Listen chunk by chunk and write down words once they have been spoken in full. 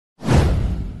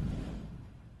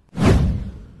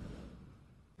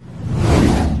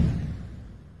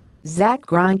Zack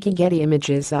Greinke Getty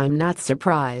Images. I'm not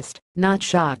surprised, not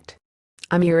shocked.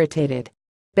 I'm irritated.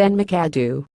 Ben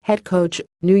McAdoo, head coach,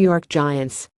 New York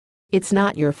Giants. It's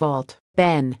not your fault,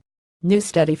 Ben. New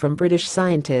study from British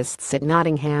scientists at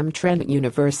Nottingham Trent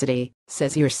University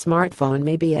says your smartphone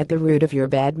may be at the root of your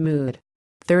bad mood.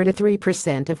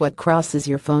 33% of what crosses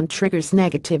your phone triggers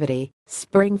negativity,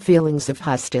 spurring feelings of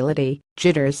hostility,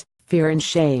 jitters, fear and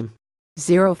shame.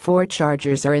 04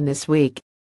 chargers are in this week.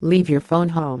 Leave your phone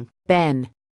home, Ben.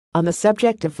 On the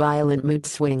subject of violent mood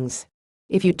swings.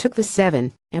 If you took the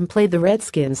 7 and played the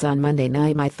Redskins on Monday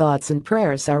night, my thoughts and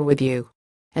prayers are with you.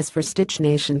 As for Stitch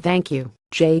Nation, thank you,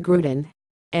 Jay Gruden.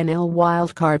 NL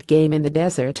wildcard game in the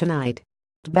desert tonight.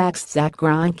 Backs Zack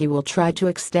Greinke will try to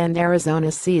extend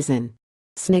Arizona's season.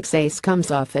 Snicks ace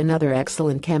comes off another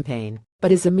excellent campaign,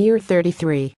 but is a mere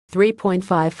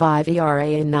 3.55 ERA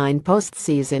in 9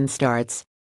 postseason starts.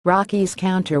 Rockies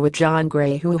counter with Jon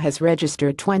Gray, who has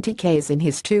registered 20 Ks in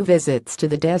his 2 visits to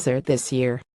the desert this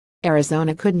year.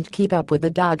 Arizona couldn't keep up with the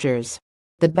Dodgers.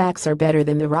 The backs are better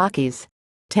than the Rockies.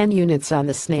 10 units on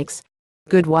the Snakes.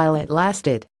 Good while it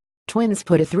lasted. Twins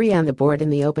put a 3 on the board in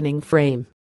the opening frame.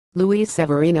 Luis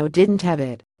Severino didn't have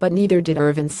it, but neither did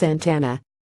Irvin Santana.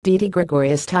 Didi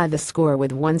Gregorius tied the score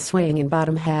with 1 swing in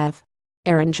bottom half.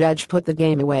 Aaron Judge put the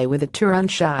game away with a 2-run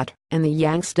shot, and the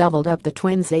Yanks doubled up the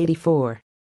Twins' 84.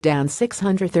 Down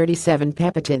 637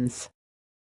 Pepitons.